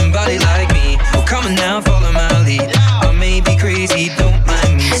for somebody like me. Well, come on now, follow my lead. I may be crazy, don't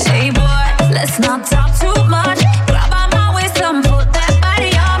mind me. Hey boy, let's not talk too much. Grab on my waist and put that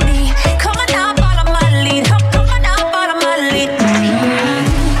body on me. Come on now, follow my lead. Come on now, follow my lead.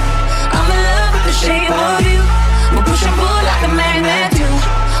 I'm in love with the shape of you. We'll push and pull like a magnet do.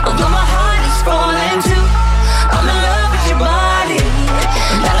 Although my heart is falling too. I'm in love with your body.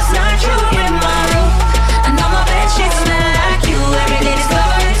 And last night you were in my room. And now my bed sheets smell like you. Every day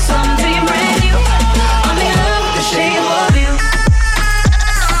discovering something brand new. I'm in love with the shape of you.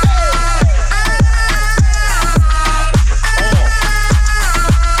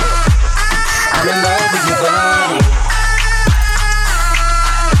 I'm in love with your body.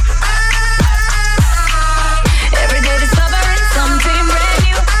 Every day discovering something brand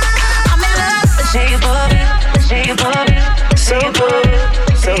new. I'm in love with the shape of you, the shape of you, so good,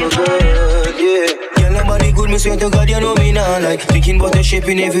 so good, yeah. Girl, nobody good, me swear to God, you know me now. Like thinking about the shape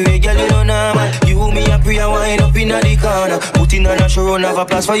in every way, girl, you know now, man. You, me, a pray and wind up in the corner. Putting on a show, have a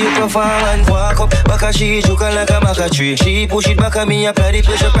place for you performance. Walk up, back a she, joking like a maca tree. She push it back at me, apply the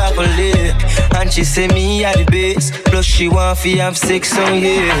pressure properly. And she say me at the base. Plus she want to have sex on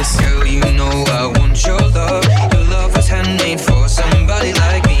years. Girl, you know I want your love. Your love was handmade for somebody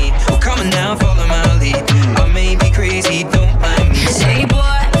like me. Well, come on now, follow my lead. I may be crazy, don't mind me. Hey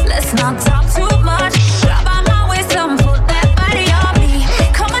boy, let's not talk too much. Grab on my waist and put that body on me.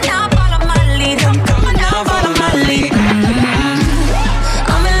 Come on now, follow my lead. Come on now, follow my lead.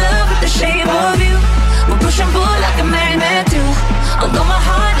 I'm in love with the shape of you. We'll push and pull like a magnet do. Although my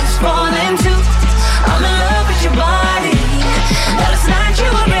heart is falling too. I'm in love with your body. Last night you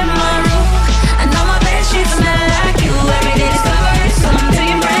were in my room. And now my bed sheets smell like you. Every day discovering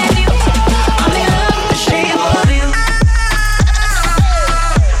something brand new. I'm in love with the shape of you.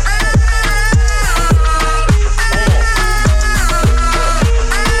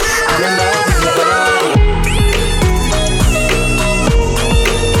 I'm in love with your body.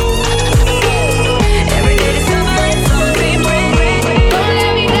 Every day discovering something brand new. Don't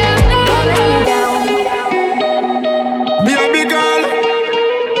let me down, don't let me down. Baby girl,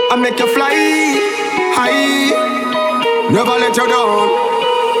 I make you fly high, never let you down.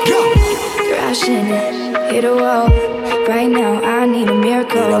 Crashing, hit a wall. Right now, I need a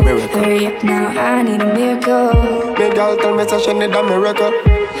miracle. Hurry up now, I need a miracle. Big girl, tell me that she need a miracle.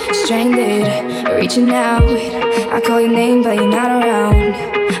 Stranded, reaching out. I call your name, but you're not around.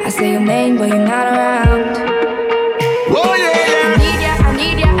 I say your name, but you're not around. Oh yeah, yeah. I need ya, I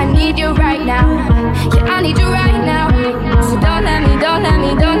need ya, I need you right now. Yeah, I need you right now. So don't let me, don't let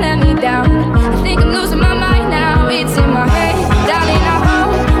me, don't let me down. I think I'm losing my mind now. It's in my head, darling, I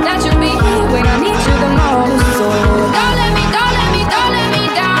hope that you'll be here when I need you the most. So don't let me, don't let me, don't let me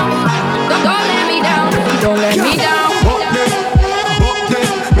down. Don't let me down, don't let me down. Up there,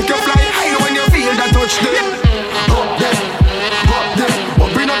 make you fly high when you feel that touch there. Up there,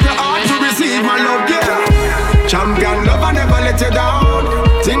 open up your heart to receive my love, yeah. Champion love, I never let you down.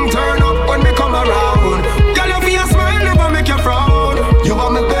 Thing turn up when me come around. Girl, you feel a smile, never make you frown. You are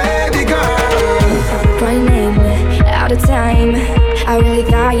my baby girl. Running out of time. I really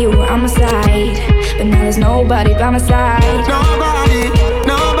thought you were on my side, but now there's nobody by my side. Nobody.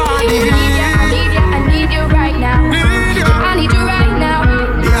 I need you right now. I need you right now.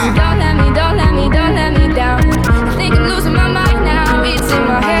 So don't let me down. I think I'm losing my mind now. It's in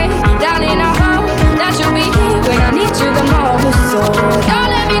my head, darling. I hope that you'll be here when I need you the most. So don't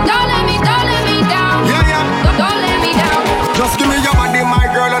let me down. Don't let me down. Just give me your body, my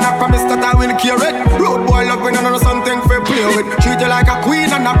girl, and I promise that I will cure it. Road boy love when I know something for play with. Treat you like a queen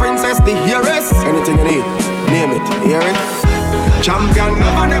and a princess, the heiress. Anything you need, name it, hear it. Champion,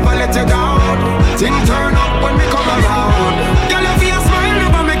 never let you down. Thing turn up when we come around. Girl, if you smile,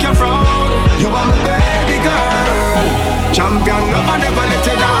 never make you frown. You are my baby girl. Champion, never let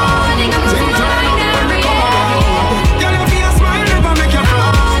you down. Thing turn up when we come around. Girl, if you smile, never make you frown.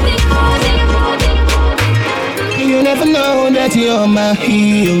 You never know that you're my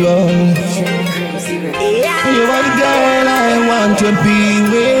hero. You are the girl I want to be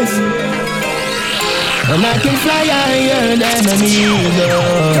with, and I can fly higher than an eagle.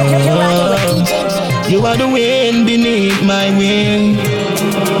 You are the wind beneath my wing.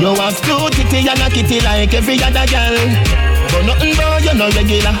 You have two titty and a kitty like every other girl, but nothing more, you're not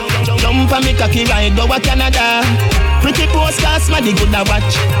regular. Jump on me cocky ride, go to Canada. Pretty postcards, my the good I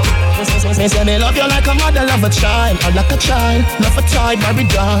watch. They say they love you like a mother love a child, or like a child, love a toy, Barbie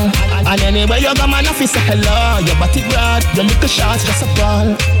doll. And anywhere you go, man, I feel say hello. Your body broad, your little shots just a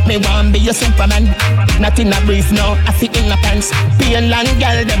ball. Me want be your Superman, not in a brief, no, I fit in a pants. Pain land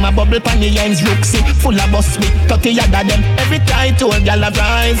girl, them a bubble pan the ends, Rooksy, full of bus with 30 yard them. Every time to a girl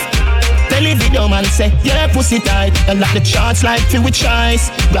arrive, tell the video man say, yeah, pussy tight. You like the charts like feel with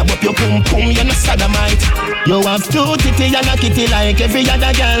choice. Grab up your pum pum, you're no sodomite. You have two titty and a kitty like every other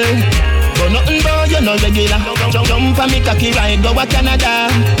girl, but nothing more, you're no regular. Jump on me cocky ride, go to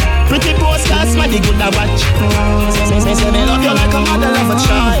Canada. Pretty postcards, man, the good I watch. Say they love you like a mother love a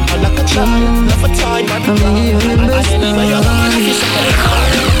child, or like a child, love a toy, Barbie doll. And anywhere you go, man, I feel so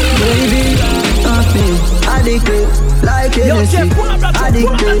baby, happy, addicted, like Hennessy,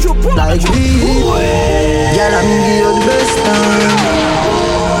 addicted, like weed. Girl, I'm give you the best time.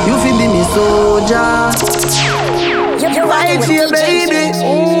 You feel be me soldier. Fight for your baby.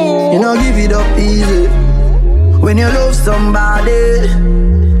 You know give it up easy. When you love somebody,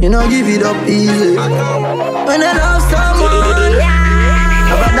 you know give it up easy. When you love someone,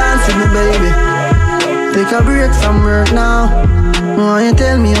 have a dance with me, baby. Take a break from work now. Why you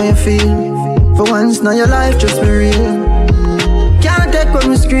tell me how you feel? For once now your life just be real. Can't take when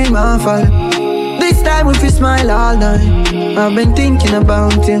we scream and fall. This time if you smile all night. I've been thinking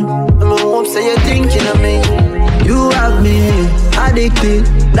about you. I hope say you're thinking of me. You have me addicted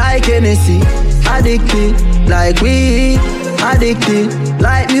like Hennessy, addicted like weed, addicted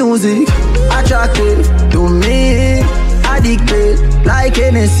like music, attracted to me, addicted like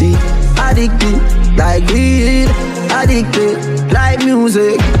Hennessy, addicted like weed, addicted like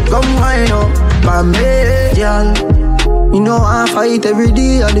music. Come wind up for me, girl. You know I fight every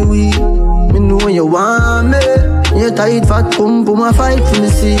day of the week. Me know you want me. You tight fat pum pum I fight for me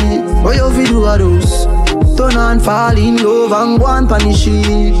see. What you fi do a those? Turn on fall in love and go and punish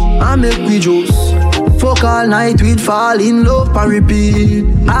it. I make we juice. Fuck all night we'd fall in love and repeat.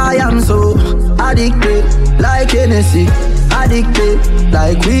 I am so addicted like Hennessy, addicted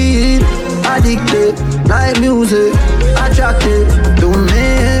like weed, addicted like music, attracted to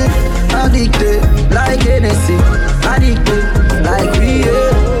me, addicted like Hennessy, addicted like weed,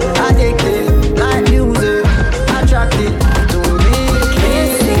 addicted like music, attracted to me.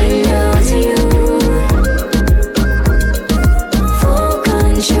 Can't say no to you. Full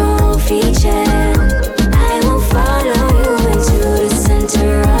control feature. I will follow you into the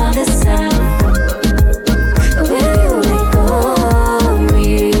center of the sun. Will you let go of me?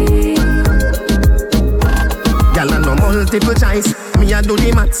 Girl, I no multiple choice. Me a do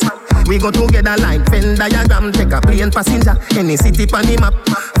the maths. We go together like Venn diagram. Take a plane passenger, any city pan the map.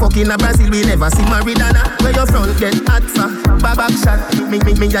 Fucking a Brazil, we never see Maridana. Where your front get hot for back shot. Me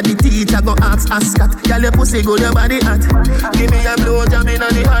a the teacher go ask Scott. Girl, your pussy good, your body hot. Give me a blow job in the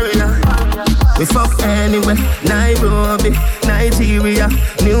area. We fuck anywhere, Nairobi, Nigeria,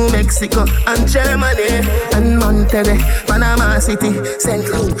 New Mexico, and Germany, and Monterrey, Panama City, St.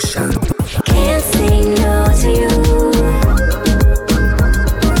 Lucia. Can't say no to you.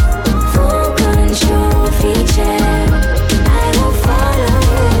 Full control feature. I will follow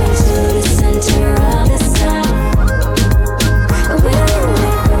you to the center of the sun. Will you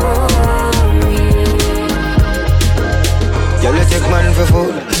let go of me? Girl, you take man for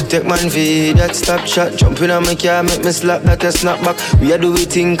food. Take man for that stop shot. Jump in on my car, make me slap that a snap back. We a do we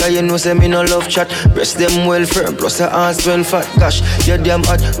think, cause you know say me no love chat. Breast them well firm, plus the ass well fat. Gosh, you damn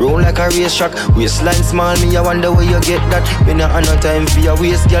hot, roll like a race track. Waistline small, me I wonder where you get that. Me not have no time for your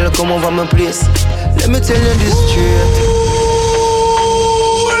waist, girl, come over my place. Let me tell you this straight.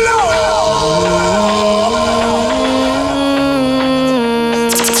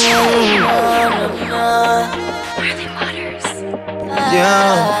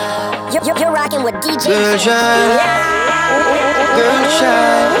 Yeah. You're rocking with DJ Girl shine, girl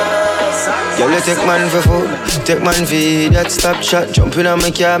shine. Girl, you take man for food, take man for that stop chat. Jump in on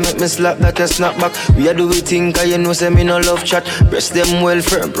my car, make me slap that a snap back. We a do we think, cause you know say me no love chat. Breast them well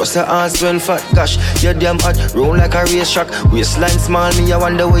firm, plus the ass well fat. Gosh, you damn hot, roll like a race track. Waistline small, me I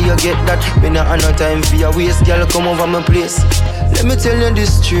wonder where you get that. Me not have no time for your waist, girl, come over my place. Let me tell you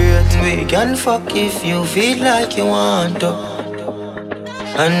this straight. We can fuck if you feel like you want to,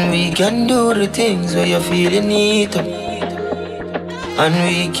 and we can do the things where you feel you need to, and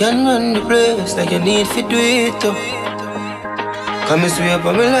we can run the place like you need to do it too. Come and swear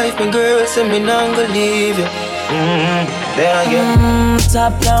by my life, my girl, say me not gonna leave you. There again.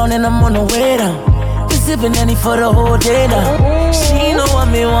 Top down and I'm on the way down. We sipping any for the whole day now. She know what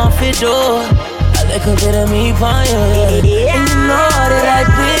me want for do. I like a bit of me pon you, and you know that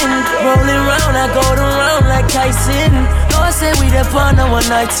I've been rolling round, I go around like Tyson. No, I say we the on a one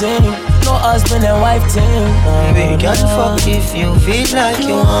night team, no husband and wife team. We can fuck if you feel like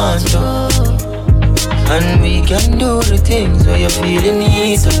you want to, and we can do the things where you feel you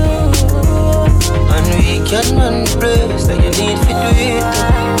need to, and we can run the place like you need to do it too.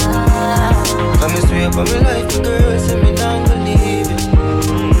 Come and swear by my life, girl, say me not gonna leave you.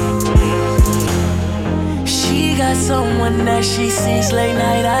 She got someone that she sees late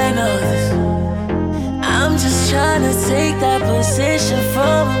night, I know this. I'm just trying to take that position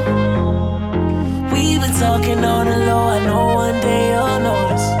from her. We've been talking on the low, I know one day you'll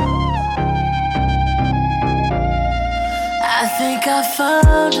notice. I think I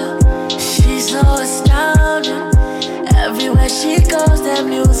found her, she's so astounding. Everywhere she goes, that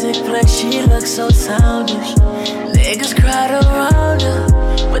music plays, she looks so soundish. Niggas crowd around her,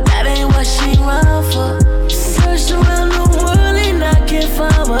 but that ain't what she run for. Searched around the world and I can't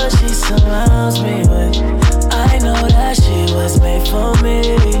find what she surrounds me with. I know that she was made for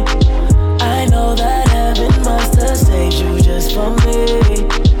me. I know that heaven must have saved you just for me.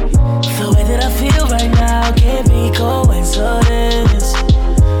 The way that I feel right now can't be coincidence.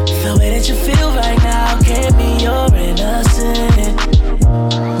 The way that you feel right now can't be your innocent.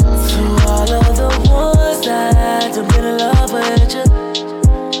 To all of the ones that have been in love with you,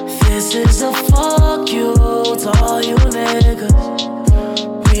 this is a fuck you to all you niggas.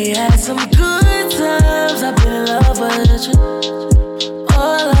 We had some good times, I've been in love with you.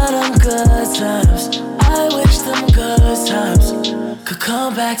 All of them good times, I wish them good times could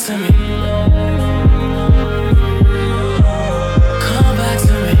come back to me. Come back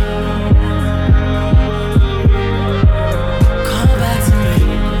to me. Come back to me.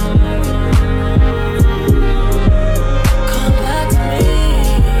 Come back to me.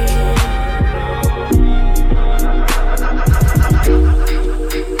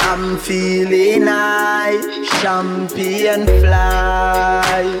 I'm feeling high, champagne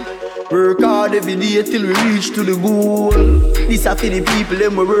fly. Work hard every day till we reach to the goal. This are for the people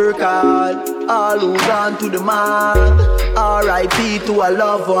them we work hard. All who gone to the mark. R.I.P. to a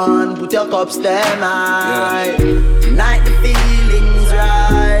loved one. Put your cups down high. Tonight the feeling's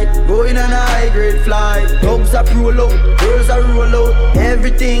right. Going on a high grade flight. Dogs are roll out, girls are roll out.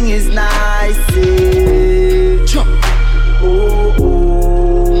 Everything is nice. Yeah. Jump. Oh oh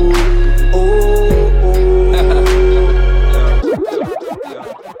oh oh.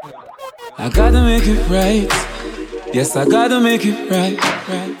 I gotta make it right. Yes, I gotta make it right,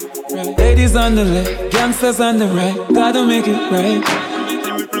 right. Ladies on the left, gangsters on the right. Gotta make it right.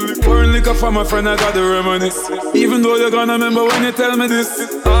 Pouring liquor from my friend, I gotta reminisce. Even though you're gonna remember when you tell me this.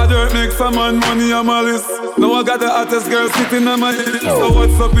 Hard work makes a man money on my list. Now I got the hottest girl sitting on my list. So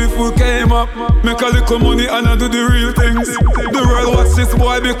what's up if we came up? Make a little money and I do the real things. The world watch this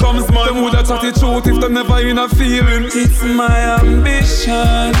boy becomes man. Them woulda chat the truth if them never in a feeling. It's my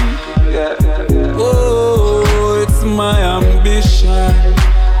ambition. Oh, it's my ambition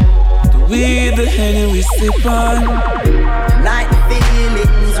to weed the Henny we sip on. Night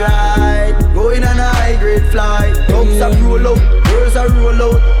feelings right. Going on a high grade flight. Dogs are roll out, girls are roll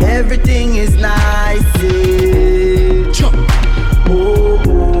out. Everything is nice. Yeah. Jump. Oh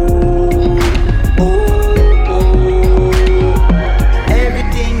oh oh oh.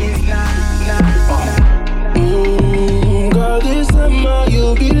 Everything is nice. Girl, this summer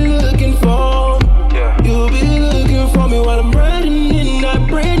you'll be looking for. Yeah. You'll be looking for me while I'm riding in that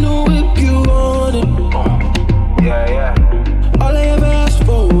brand new whip you wanted. Yeah, yeah. All I ever asked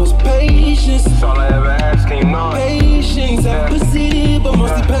for was patience. That's all I ever asked, can you know? Patience, yeah. Opposite, but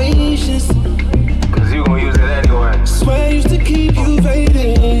mostly patience. Cause you gon' use it anyway. Swear I used to keep you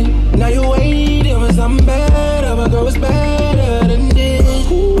waiting. Now you're waiting for something better, but girl, it's better than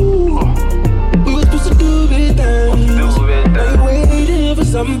this. Ooh. We were supposed to do big things. Now you're waiting for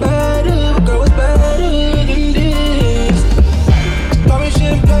something better, but girl, it's better than this. Got me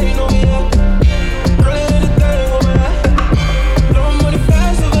champagne on me.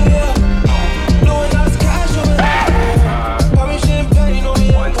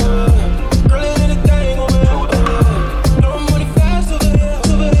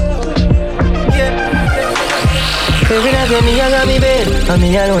 And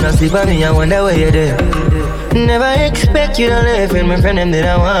me alone I sleep on me, I wonder where you're there. Never expect you to live in my friend them that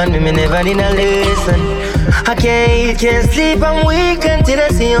I want me, me never need a listen. I can't eat, can't sleep, I'm weak until I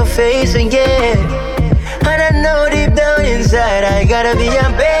see your face again. And I know deep down inside I gotta be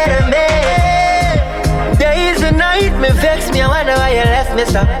a better man. Days and night, me vex me, I wonder why you left me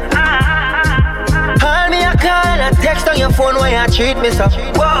so. Call me a call and a text on your phone why you treat me so.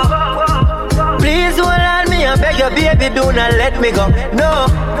 Whoa. Please hold on me, I beg you baby, do not let me go. No,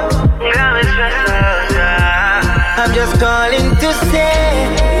 I'm just calling to say,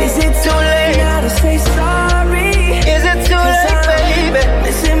 is it too late now to say sorry? Is it too late, baby?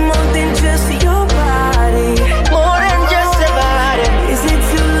 Missing more than just your body, more than just a body. Is it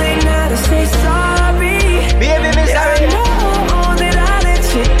too late now to say sorry? Baby, me sorry. I know that I let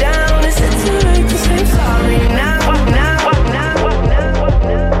you down. Is it too late to say sorry now?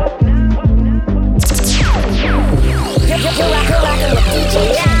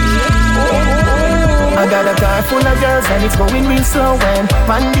 I got a car full of girls and it's going real slow. And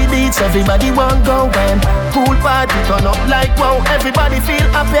on the beach everybody want go. And pool party turn up like wow. Everybody feel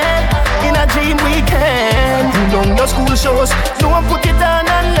happy in a dream weekend. You don't your school shows, don't put it on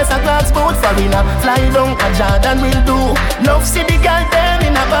unless a glass boat. Farina fly down a Jordan will do. Love see the girl there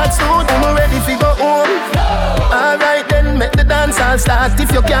in a bad suit. I'm ready to go home. Alright then, make the dance all start.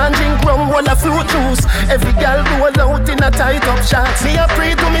 If you can't drink rum, roll a fruit juice. Every girl go out in a tight up shots. Me a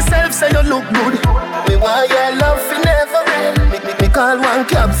pray to myself, say you look good. Me want your love for never end. Me call one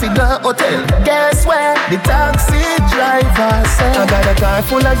cab for the hotel. Guess where? The taxi driver said I got a car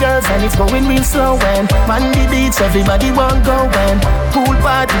full of girls and it's going real slow. And on the beach everybody want go. And pool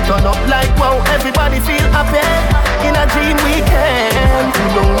party turn up like wow. Everybody feel happy in a dream weekend. You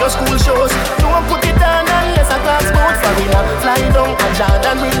know your school shows, don't put it on unless a glass boat. Farina fly down a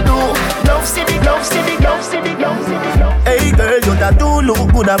Jordan will do. Love city, love city, love city, love city. Hey girl, you that do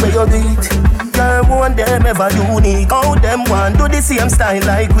look good at where you do it. Girl, one them ever unique. How them want do the same style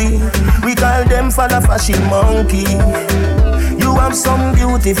like we. We call them follow fashion monkey. You have some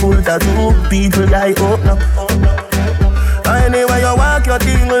beautiful tattoo. People like open up. Anyway you walk your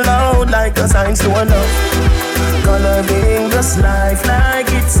thing loud like a sign to a love. Coloring this life like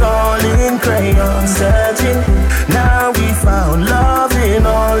it's all in crayon. Searching, now we found love in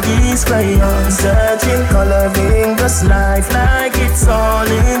all these crayons. Searching, coloring this life like it's all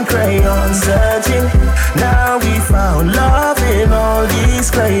in crayon. Searching, now we found love in all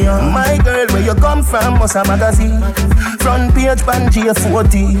these crayons. My girl, where you come from, must a magazine. Front page, Pangea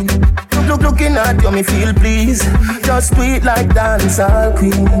 14. Looking at you, me feel please. Just tweet like dancehall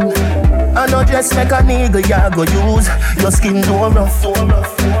queen. I know just make a nigga ya go use. Your skin too rough.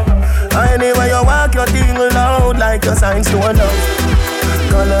 Anyway you walk your thing loud like your signs to a love.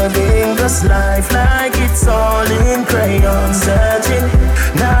 Coloring this life like it's all in crayon. Searching,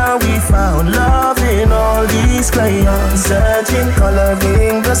 now we found love in all these crayons. Searching,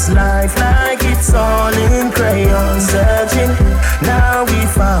 coloring this life like it's all in crayon. Searching, now we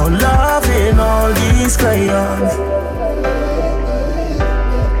found love in all these crayons.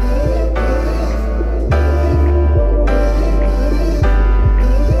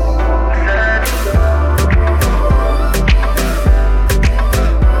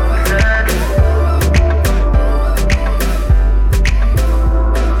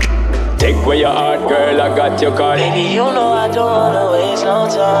 Take away your heart, girl, I got your card. Baby, you know I don't wanna waste no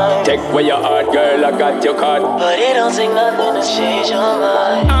time. Take away your heart, girl, I got your card. But it don't take nothing to change your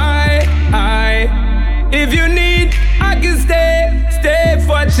mind. If you need, I can stay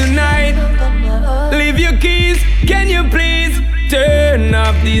for tonight. Leave your keys, can you please turn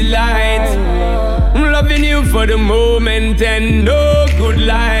off the lights? I'm loving you for the moment and no good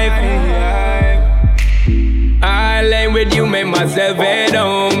life. I lay with you, make myself at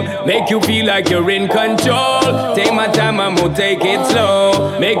home. Make you feel like you're in control. Take my time, I'm gonna take it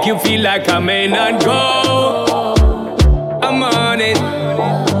slow. Make you feel like I may not go. I'm on it,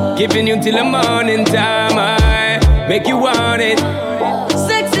 giving you till the morning time. I make you want it.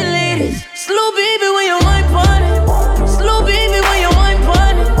 Sexy ladies, slow baby when you wine pon it. Slow baby when you wine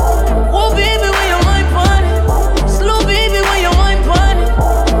pon it. Whoa baby when you wine pon it. Slow baby when you wine pon it.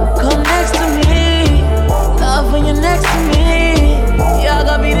 Come next to me, love when you're next to me. Y'all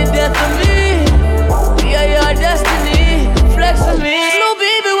gonna be the death of me. We are your destiny. Flex with me. Slow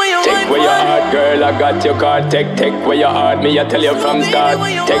baby when you wine Take away your heart, girl, I got your card. Take away your heart, me I tell you from start.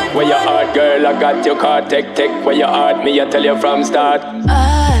 Take away your heart, girl, I got your card. Take away your heart, me I tell you from start.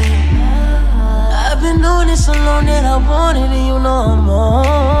 I've been doing it so long that I want it, and you know I'm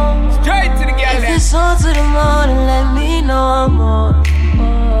on. Straight to the gal. If it's on to the morning, let me know I'm on.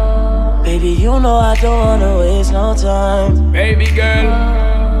 Baby, You know I don't wanna waste no time, baby girl.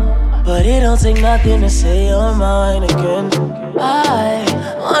 But it don't take nothing to say you're mine again. I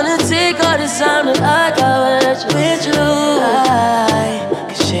wanna take all this time that I got with you. I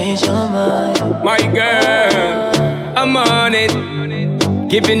can change your mind. My girl, I'm on it.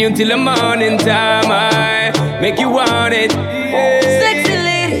 Giving you till the morning time. I make you want it. Yeah. Sexy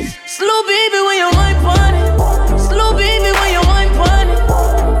ladies, slow baby when you wine pon it. Slow baby when you wine pon it.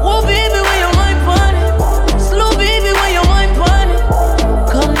 Whoa baby when you wine pon it. Slow baby when you wine pon it.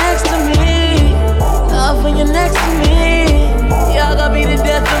 Come next to me, love when you're next to me. Y'all gonna be the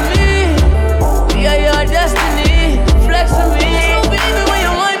death of me. We are your destiny. Flex with me. Slow baby when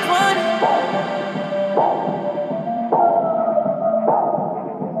you wine pon it.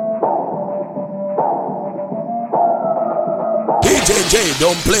 DJ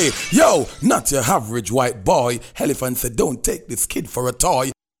don't play. Yo, not your average white boy. Elephant said don't take this kid for a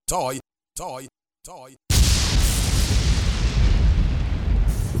toy. Toy, toy, toy.